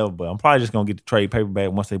jumper or whatever, but I'm probably just gonna get the trade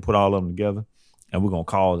paperback once they put all of them together, and we're gonna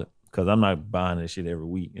call it, because I'm not buying that shit every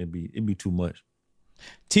week. It'd be too much.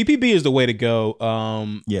 TPB is the way to go.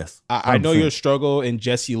 Yes, I know your struggle, and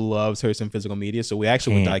Jessie loves her some physical media. So we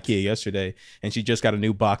actually went to IKEA yesterday, and she just got a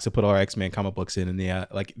new box to put all our X-Men comic books in. And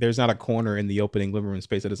like there's not a corner in the opening living room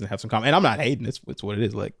space that doesn't have some comic. And I'm not hating. It's what it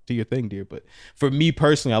is. Like, do your thing, dear. But for me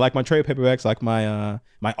personally, I like my trade paperbacks, I like my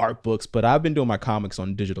my art books. But I've been doing my comics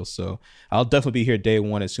on digital, so I'll definitely be here day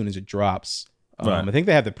one as soon as it drops. I think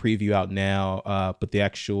they have the preview out now, but the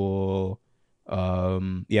actual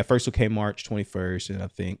first will came March 21st, and I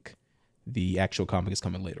think the actual comic is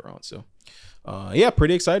coming later on. So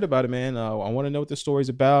pretty excited about it, man. I want to know what the story's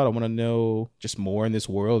about. I want to know just more in this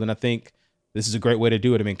world, and I think this is a great way to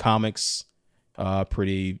do it. I mean, comics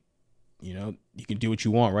pretty, you can do what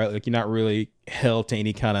you want, right? Like, you're not really held to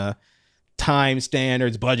any kind of time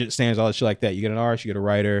standards, budget standards, all that shit like that. You get an artist, you get a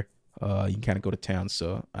writer, you can kind of go to town.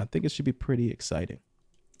 So I think it should be pretty exciting.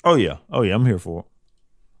 Oh yeah, I'm here for it.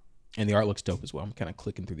 And the art looks dope as well. I'm kind of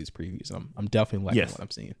clicking through these previews. I'm definitely liking what I'm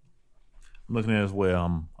seeing. I'm looking at it as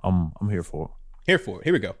well. I'm here for it. Here for it.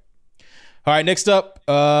 Here we go. All right, next up,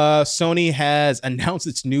 Sony has announced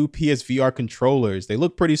its new PSVR controllers. They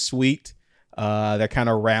look pretty sweet. They're kind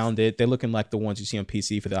of rounded. They're looking like the ones you see on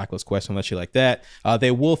PC for the Oculus Quest and shit like that.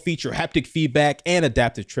 They will feature haptic feedback and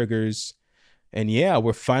adaptive triggers. And yeah,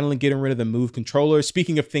 we're finally getting rid of the Move controllers.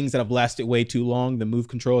 Speaking of things that have lasted way too long, the Move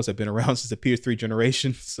controllers have been around since the PS3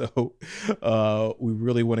 generation. So we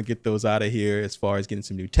really want to get those out of here as far as getting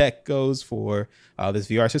some new tech goes for this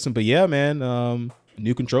VR system. But yeah, man,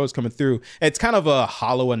 new controllers coming through. It's kind of a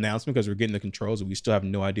hollow announcement because we're getting the controls and we still have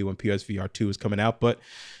no idea when PSVR 2 is coming out. But,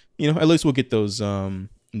 at least we'll get those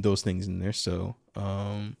things in there. So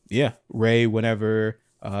Ray, whenever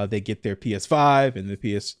they get their PS5 and the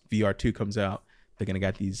PSVR 2 comes out, they're gonna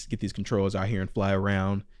get these controls out here and fly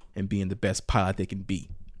around and being the best pilot they can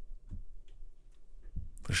be.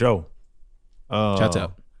 For sure. Shouts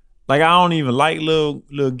out. Like, I don't even like little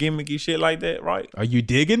gimmicky shit like that, right? Are you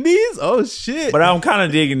digging these? Oh shit! But I'm kind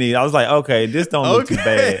of digging these. I was like, okay, this don't look too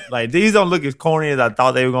bad. Like, these don't look as corny as I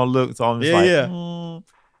thought they were gonna look. So I'm just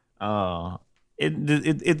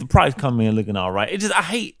the price come in looking all right. It just, I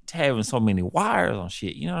hate having so many wires on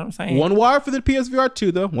shit. You know what I'm saying? One wire for the PSVR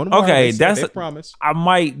 2 though. One wire. Okay, they promise. I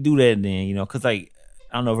might do that then, because like,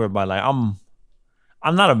 I don't know if everybody, like, I'm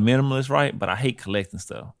not a minimalist, right? But I hate collecting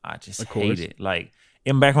stuff. I just hate it. Like,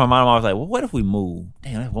 in the back of my mind, I was like, well, what if we move?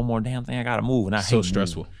 Damn, that's one more damn thing I gotta move, and I hate so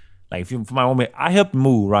stressful. Like, if you, for my woman, I help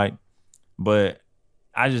move, right? But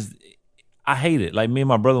I hate it. Like, me and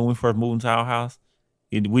my brother, when we first moved into our house,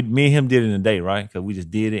 me and him did it in a day, right? Because we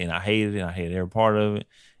just did it, and I hated it. And I hated every part of it,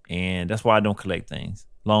 and that's why I don't collect things.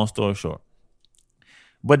 Long story short,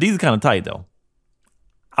 but these are kind of tight though.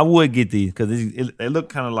 I would get these because they look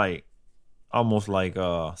kind of like, almost like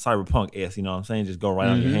Cyberpunk-esque. You know what I'm saying? Just go right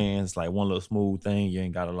on your hands, like one little smooth thing. You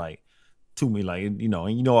ain't gotta like to me, like, and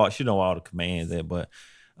I should know all the commands there. But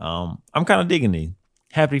I'm kind of digging these.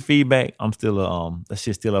 Happy feedback. I'm still that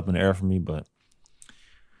shit's still up in the air for me, but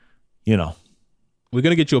we're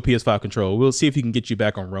gonna get you a PS5 controller. We'll see if we can get you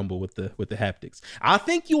back on Rumble with the haptics. I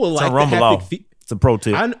think you will like the haptic. It's a pro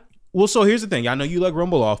tip. So here's the thing. I know you like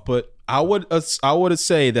Rumble off, but I would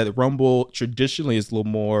say that Rumble traditionally is a little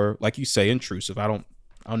more, like you say, intrusive. I don't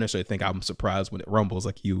necessarily think I'm surprised when it rumbles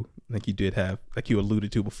like you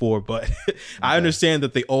alluded to before. But I understand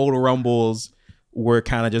that the old Rumbles were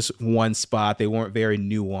kind of just one spot. They weren't very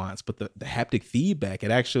nuanced. But the haptic feedback,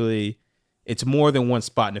 it's more than one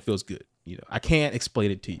spot, and it feels good. I can't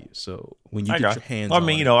explain it to you. So when you get your hands on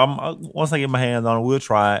it, once I get my hands on it, we'll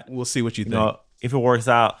try it. We'll see what you think. If it works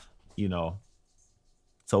out,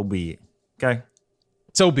 so be it. Okay?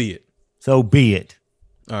 So be it. So be it.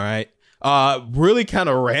 All right. Really kind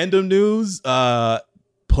of random news.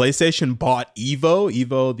 PlayStation bought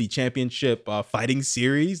Evo, the championship fighting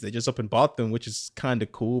series. They just up and bought them, which is kind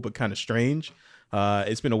of cool, but kind of strange.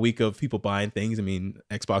 It's been a week of people buying things. I mean,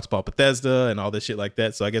 Xbox bought Bethesda and all this shit like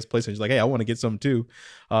that. So I guess PlayStation's like, hey, I want to get some too.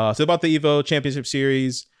 So about the Evo Championship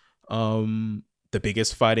Series, the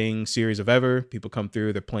biggest fighting series of ever. People come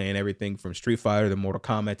through, they're playing everything from Street Fighter to Mortal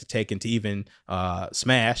Kombat to Tekken to even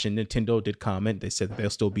Smash, and Nintendo did comment. They said that they'll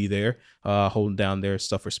still be there holding down their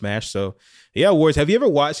stuff for Smash. So yeah, Wars, have you ever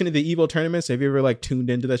watched any of the Evo tournaments? Have you ever like tuned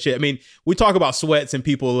into that shit? I mean, we talk about sweats and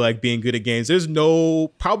people like being good at games. There's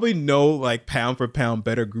probably no like pound for pound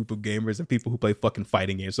better group of gamers than people who play fucking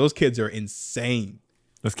fighting games. Those kids are insane.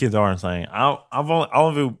 Those kids are insane. I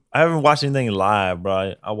haven't watched anything live,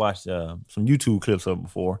 bro. I watched some YouTube clips of it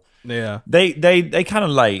before. Yeah, they kind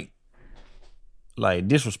of like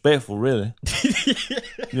disrespectful, really.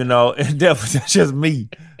 You know, and that's just me.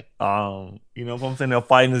 You know, if I'm saying they're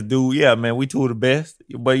fighting this dude, yeah, man, we two of the best.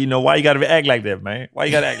 But you know, why you gotta act like that, man? Why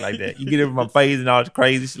you gotta act like that? You get in my face and all this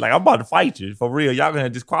crazy shit. Like, I'm about to fight you for real. Y'all gonna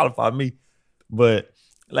disqualify me. But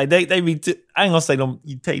like they be, I ain't gonna say them.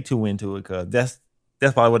 You take too into it because that's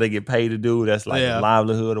probably what they get paid to do. That's like a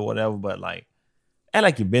livelihood or whatever. But like, act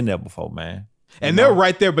like you've been there before, man. And they're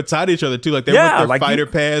right there beside each other too. Like they're with their like fighter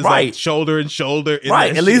pads, like shoulder and shoulder.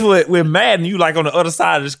 Right. At least with Madden, you like on the other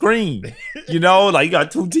side of the screen. You know, like you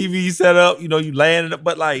got two TVs set up. You know, you landing up.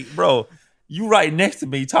 But like, bro, you right next to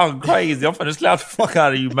me talking crazy. I'm finna slap the fuck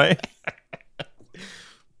out of you, man.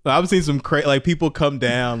 I've seen some like people come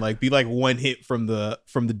down, like be like one hit from the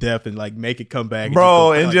death and like make it come back,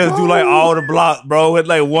 bro, and just do like all the blocks, bro, with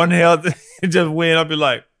like one health and just win. I'll be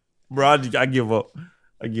like, bro, I give up.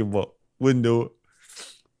 Wouldn't do it.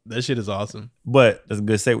 That shit is awesome. But that's a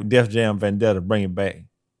good say with Def Jam Vendetta. Bring it back.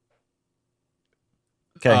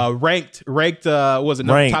 Okay. Ranked. Was it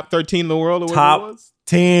ranked. Top 13 in the world or whatever top it was?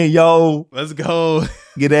 10, yo. Let's go.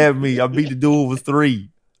 Get at me. I beat the dude with 3.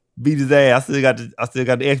 Beat his ass. I still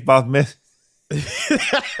got the Xbox message.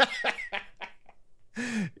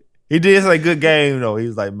 He did say good game though. He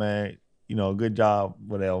was like, man, you know, good job,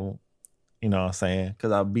 whatever. You know what I'm saying?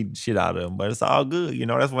 Because I beat the shit out of him. But it's all good. You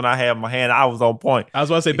know, that's when I had my hand. I was on point. I was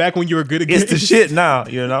about to say, back when you were good again. It's the shit now,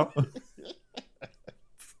 you know?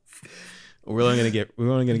 We're only gonna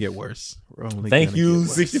get worse. Thank you,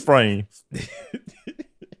 60 frames.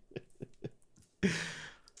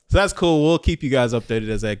 So that's cool. We'll keep you guys updated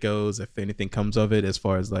as that goes. If anything comes of it, as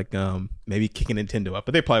far as like maybe kicking Nintendo up,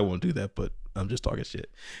 but they probably won't do that. But I'm just talking shit.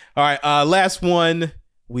 All right, last one.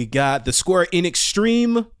 We got the Square Enix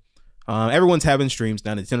stream. Everyone's having streams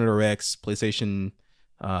now. Nintendo Directs, PlayStation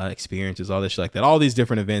experiences, all this shit like that. All these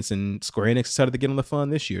different events, and Square Enix decided to get on the fun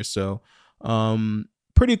this year. So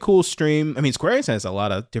pretty cool stream. I mean, Square Enix has a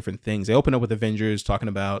lot of different things. They open up with Avengers, talking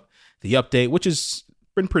about the update, which has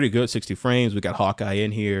been pretty good. 60 frames. We got Hawkeye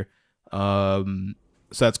in here. So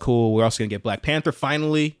that's cool. We're also gonna get Black Panther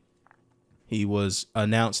finally. He was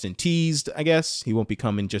announced and teased, I guess. He won't be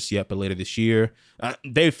coming just yet, but later this year.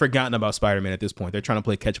 They've forgotten about Spider-Man at this point. They're trying to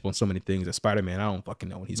play catch up on so many things that Spider-Man, I don't fucking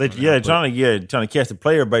know when he's coming out, trying to catch the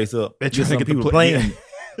player base up. They're trying to get people playing.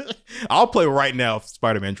 I'll play right now if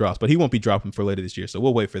Spider-Man drops, but he won't be dropping for later this year, so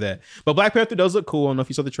we'll wait for that. But Black Panther does look cool. I don't know if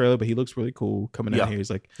you saw the trailer, but he looks really cool coming out here. He's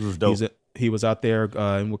like, he was out there in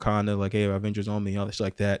Wakanda, like, hey, Avengers on me, all this shit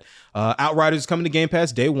like that. Outriders is coming to Game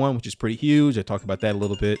Pass day 1, which is pretty huge. I talked about that a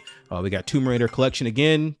little bit. We got Tomb Raider Collection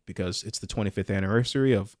again because it's the 25th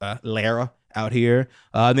anniversary of Lara out here.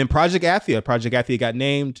 And then Project Athia. Project Athia got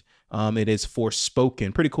named. It is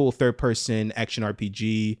Forspoken. Pretty cool third-person action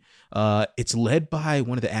RPG. It's led by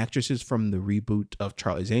one of the actresses from the reboot of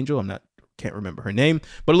Charlie's Angel. Can't remember her name,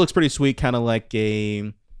 but it looks pretty sweet. Kind of like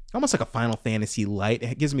almost like a Final Fantasy light.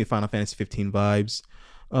 It gives me Final Fantasy 15 vibes.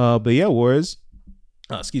 But yeah, Wars.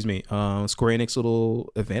 Square Enix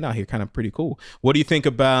little event out here, kind of pretty cool. What do you think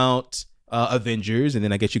about Avengers? And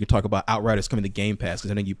then I guess you could talk about Outriders coming to Game Pass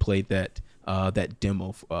because I know you played that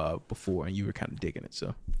demo before and you were kind of digging it.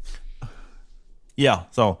 So yeah,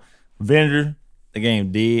 so Avengers, the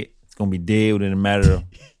game dead. It's gonna be dead within a matter of a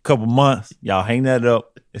couple months. Y'all hang that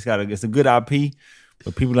up. It's a good IP,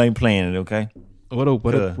 but people ain't playing it. Okay. What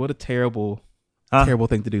a terrible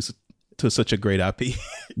thing to do to such a great IP.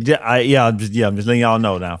 I'm just letting y'all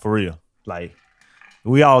know now, for real. Like,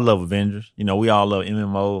 we all love Avengers. You know, we all love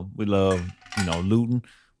MMO. We love, looting.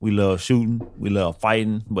 We love shooting. We love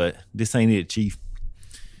fighting. But this ain't it, Chief.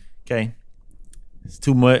 Okay, it's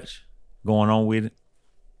too much going on with it.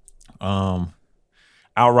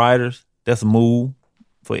 Outriders, that's a move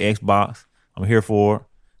for Xbox. I'm here for it.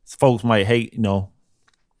 Folks might hate,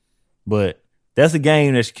 but that's a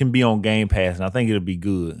game that can be on Game Pass, and I think it'll be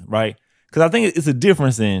good, right? Because I think it's a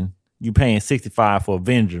difference in you paying $65 for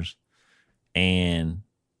Avengers and,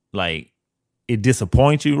 like, it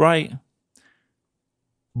disappoints you, right?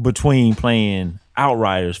 Between playing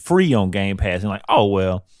Outriders free on Game Pass and like, oh,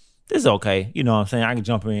 well, this is okay. You know what I'm saying? I can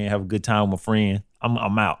jump in and have a good time with my friend.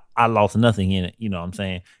 I'm out. I lost nothing in it. You know what I'm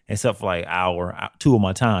saying? Except for like hour, 2 of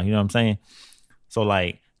my time. You know what I'm saying? So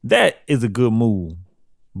like that is a good move.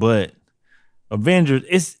 But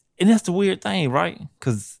Avengers, and that's the weird thing, right?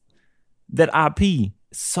 Because that IP,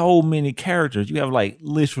 so many characters. You have like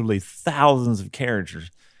literally thousands of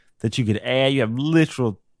characters that you could add. You have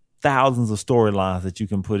literal thousands of storylines that you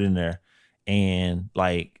can put in there. And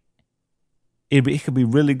like it could be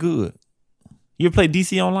really good. You ever play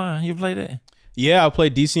DC Online? You ever play that? Yeah, I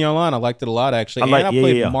played DC Online. I liked it a lot, actually. I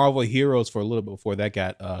played yeah. Marvel Heroes for a little bit before that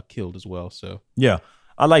got killed as well. So yeah,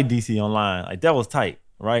 I like DC Online. Like that was tight,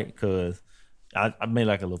 right? Because I made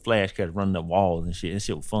like a little flash cut running up walls and shit. That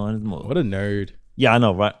shit was fun as much. What a nerd. Yeah, I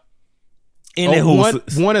know, right? And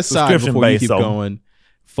one aside before you keep so. going.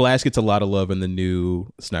 Flash gets a lot of love in the new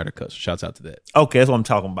Snyder Cut. So shouts out to that. Okay, that's what I'm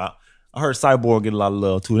talking about. I heard Cyborg get a lot of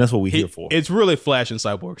love too, and that's what we're here for. It's really Flash and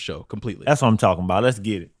Cyborg show completely. That's what I'm talking about. Let's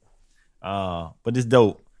get it. But it's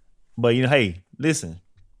dope. But you know, hey, listen.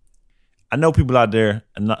 I know people out there,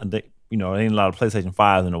 there ain't a lot of PlayStation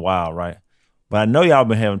 5s in a while, right? But I know y'all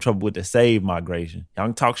been having trouble with the save migration. Y'all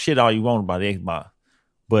can talk shit all you want about the Xbox,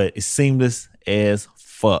 but it's seamless as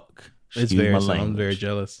fuck. It's very. So I'm very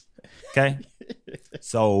jealous. Okay,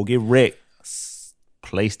 so get wrecked.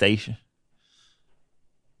 PlayStation.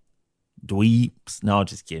 Dweebs. No,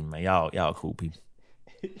 just kidding, man. Y'all cool people.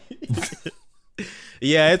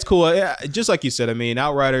 Yeah, it's cool. Yeah, just like you said, I mean,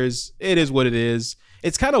 Outriders, it is what it is.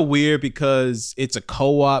 It's kind of weird because it's a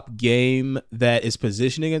co-op game that is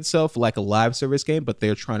positioning itself like a live service game, but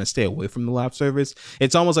they're trying to stay away from the live service.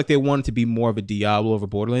 It's almost like they wanted to be more of a Diablo over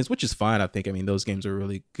Borderlands, which is fine, I think. I mean, those games are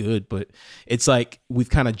really good, but it's like we've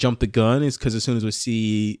kind of jumped the gun is because as soon as we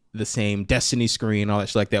see the same Destiny screen, all that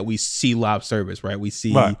shit like that, we see live service, right? We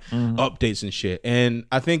see updates and shit. And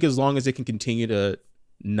I think as long as they can continue to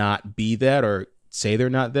not be that or say they're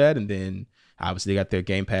not that, and then obviously they got their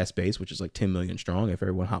Game Pass base, which is like 10 million strong. If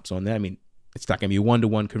everyone hops on that, I mean, it's not gonna be a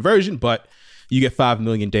 1-to-1 conversion, but you get 5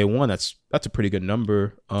 million day one. That's a pretty good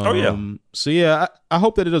number. So yeah, I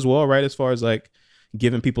hope that it does well, right? As far as like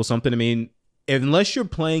giving people something. I mean, unless you're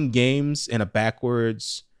playing games in a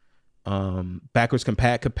backwards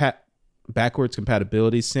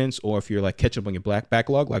compatibility sense, or if you're like catching up on your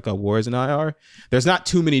backlog, like Warriors and I are, there's not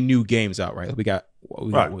too many new games out, right? We got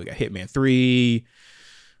Hitman 3.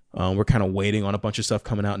 We're kind of waiting on a bunch of stuff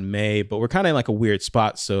coming out in May, but we're kind of in like a weird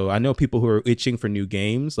spot. So I know people who are itching for new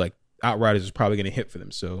games, like Outriders is probably going to hit for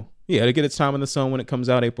them. So yeah, it'll get its time in the sun when it comes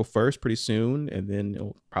out April 1st, pretty soon. And then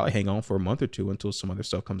it'll probably hang on for a month or two until some other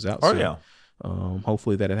stuff comes out.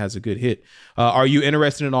 Hopefully that it has a good hit. Are you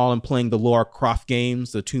interested at all in playing the Lara Croft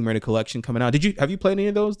games, the Tomb Raider collection coming out? Have you played any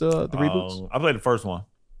of those, the reboots? I played the first one.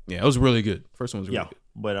 Yeah, it was really good. First one was really good.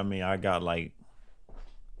 But I mean, I got like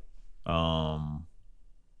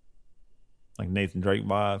Nathan Drake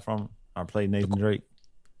vibe from it. I played Nathan Drake.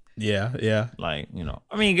 Yeah. Like, you know,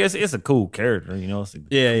 I mean, it's a cool character, you know.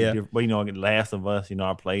 But, you know, Last of Us, you know,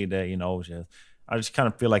 I played that, you know. I just kind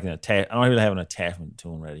of feel like I don't really have an attachment to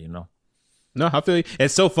Tomb Raider, you know. No, I feel you.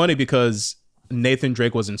 It's so funny because Nathan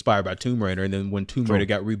Drake was inspired by Tomb Raider, and then when Tomb Raider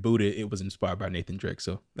got rebooted, it was inspired by Nathan Drake.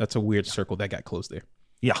 So that's a weird circle that got closed there.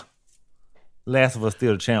 Yeah. Last of Us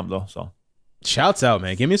still the champ, though, so. Shouts out,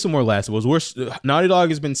 man. Give me some more Last of Us. Naughty Dog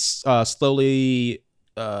has been slowly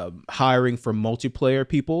hiring for multiplayer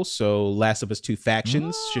people. So Last of Us 2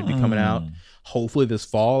 Factions should be coming out hopefully this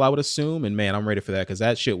fall, I would assume. And man, I'm ready for that because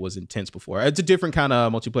that shit was intense before. It's a different kind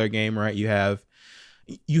of multiplayer game, right? You have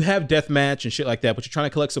deathmatch and shit like that, but you're trying to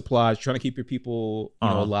collect supplies, you're trying to keep your people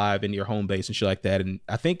alive in your home base and shit like that. And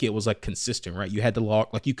I think it was like consistent, right? You had to log,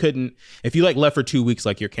 like you couldn't, if you like left for 2 weeks,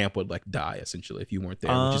 like your camp would like die essentially if you weren't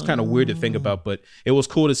there, which is kind of weird to think about, but it was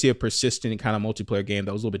cool to see a persistent kind of multiplayer game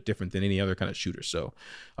that was a little bit different than any other kind of shooter. So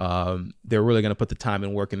they're really going to put the time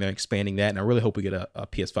and work in there expanding that. And I really hope we get a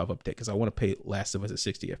PS5 update because I want to play Last of Us at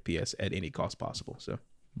 60 FPS at any cost possible. So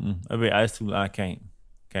I can't.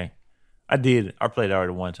 Okay. I did. I played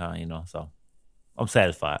already one time, you know, so I'm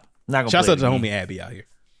satisfied. Shouts out to the homie Abby out here.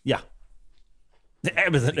 Yeah. The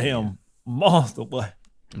Abby's a damn monster, boy.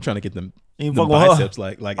 I'm trying to get them biceps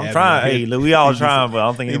like I'm Abby. Trying. Hey, look, we all trying, but I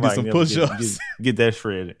don't think anybody some push-ups. Get that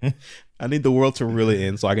shredded. I need the world to really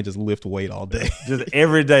end so I can just lift weight all day. Just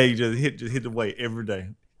every day, just hit the weight every day.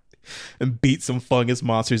 And beat some fungus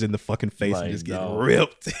monsters in the fucking face and just get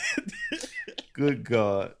ripped. Good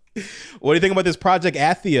God. What do you think about this Project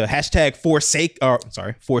Athia? Hashtag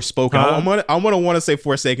Forspoken. I'm gonna want to say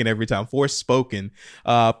Forsaken every time. Forspoken.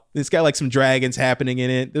 It's got like some dragons happening in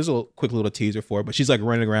it. There's a quick little teaser for it, but she's like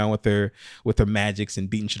running around with her magics and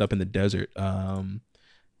beating shit up in the desert.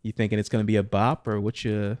 You thinking it's going to be a bop, or what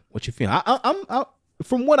you feeling? I'm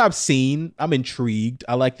from what I've seen, I'm intrigued.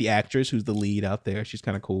 I like the actress who's the lead out there. She's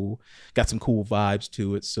kind of cool. Got some cool vibes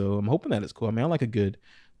to it. So I'm hoping that it's cool. I mean, I like a good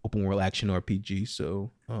open world action RPG.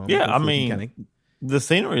 So yeah, I mean, the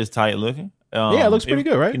scenery is tight looking. Yeah, it looks pretty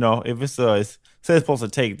good, right? You know, if it's says it's supposed to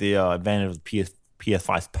take the advantage of the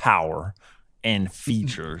PS5's power and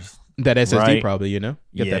features. That SSD right? Probably, you know?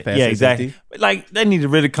 Get yeah, that fast yeah, SSD. exactly. Like, they need to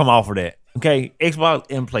really come off of that. Okay, Xbox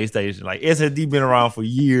and PlayStation, like SSD been around for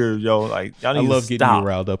years, yo. Like, y'all need I love to getting stop. you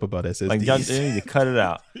riled up about SSDs. Like, y'all need to cut it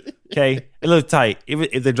out. Okay, it looks tight.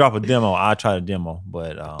 If they drop a demo, I'll try the demo.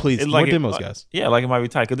 But please, more demos, guys. Yeah, like it might be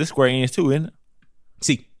tight because this Square Enix too, isn't it?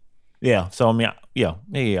 See, yeah. So I mean, yeah.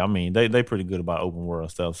 I mean, they pretty good about open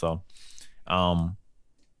world stuff. So,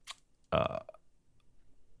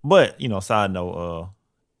 but you know, side note,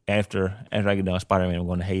 after I get done Spider-Man, I'm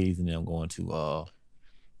going to Hades, and then I'm going to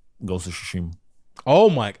Ghost of Tsushima.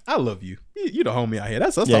 Oh my! I love you. You the homie out here.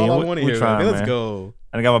 That's all I want to hear. Trying, Let's go.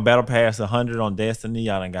 And I got my battle pass 100 on Destiny.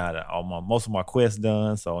 I done got most of my quests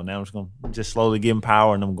done. So now I'm just gonna slowly get in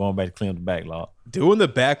power, and I'm going back to clean up the backlog. Doing the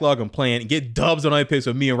backlog and playing, get dubs on Apex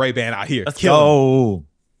with me and Ray-Ban out here. Let's go.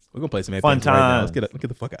 We're gonna play some Apex Fun time. right now. Let's get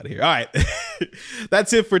the fuck out of here. All right,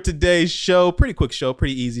 that's it for today's show. Pretty quick show,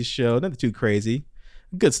 pretty easy show. Nothing too crazy.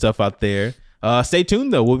 Good stuff out there. Stay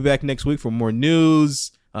tuned though. We'll be back next week for more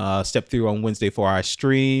news. Step through on Wednesday for our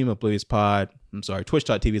stream, Oblivious Pod. I'm sorry,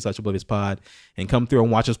 twitch.tv/Oblivious Pod. And come through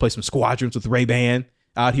and watch us play some Squadrons with Ray-Ban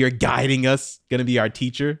out here guiding us. Gonna be our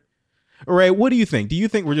teacher. Ray, what do you think? Do you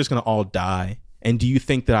think we're just gonna all die? And do you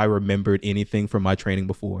think that I remembered anything from my training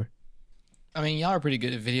before? I mean, y'all are pretty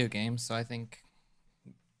good at video games, so I think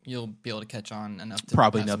you'll be able to catch on enough to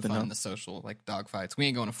Probably have some nothing fun else. in the social, like dogfights. We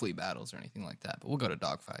ain't going to fleet battles or anything like that, but we'll go to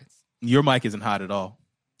dogfights. Your mic isn't hot at all.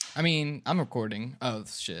 I mean, I'm recording. Oh,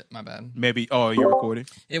 shit, my bad. Maybe. Oh, you're recording.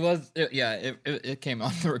 It came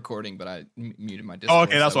on the recording, but I muted my Discord. Oh,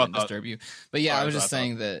 okay, that's so I what I wouldn't thought. disturb you. But yeah, Sorry, I was that's just what I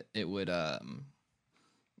saying that it would.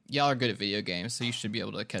 Y'all are good at video games, so you should be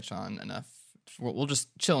able to catch on enough. We'll just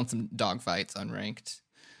chill in some dogfights, unranked.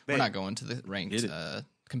 We're not going to the ranked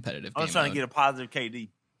competitive. I'm game trying mode. to get a positive KD.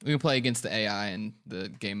 We can play against the AI and the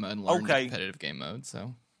game mode and learn the competitive game mode,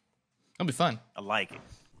 so it'll be fun. I like it.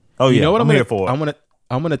 Oh yeah, You know what I'm here here for?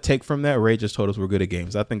 I'm gonna take from that. Ray just told us we're good at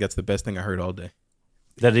games. I think that's the best thing I heard all day.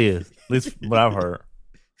 That is, at least what I've heard.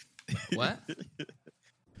 What?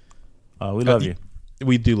 We love you.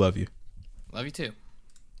 We do love you. Love you too.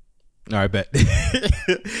 All right, bet.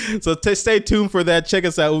 So stay tuned for that. Check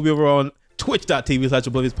us out. We'll be over on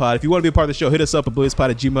twitch.tv/ObliviousPod. If you want to be a part of the show, hit us up at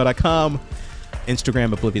obliviousPod@gmail.com,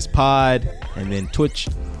 Instagram ObliviousPod, and then Twitch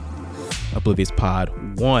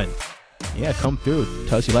ObliviousPod1. Yeah, come through.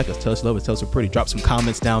 Tell us you like us. Tell us you love us. Tell us we're pretty. Drop some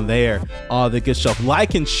comments down there. All the good stuff.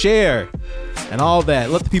 Like and share and all that.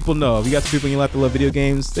 Let the people know. If you got some people in your life that love video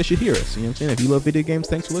games, they should hear us. You know what I'm saying? If you love video games,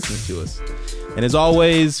 thanks for listening to us. And as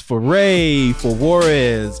always, for Ray, for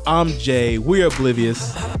Juarez, I'm Jay. We're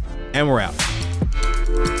Oblivious. And we're out.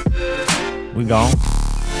 We gone.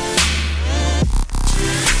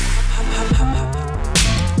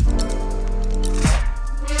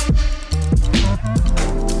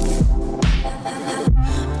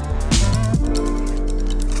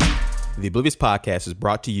 The Oblivious Podcast is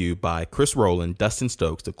brought to you by Chris Rowland, Dustin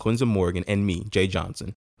Stokes, DeQuinza Morgan, and me, Jay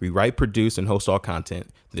Johnson. We write, produce, and host all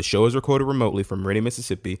content. The show is recorded remotely from Meridian,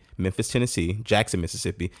 Mississippi, Memphis, Tennessee, Jackson,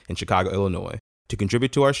 Mississippi, and Chicago, Illinois. To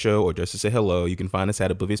contribute to our show or just to say hello, you can find us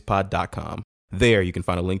at obliviouspod.com. There, you can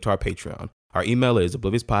find a link to our Patreon. Our email is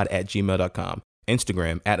obliviousPod@gmail.com,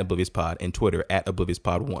 Instagram @obliviousPod, and Twitter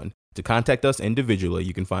 @obliviousPod1. To contact us individually,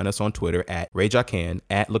 you can find us on Twitter @RayJacan,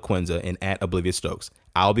 @LaQuenza, and @ObliviousStokes.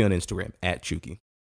 I'll be on Instagram @Chuki.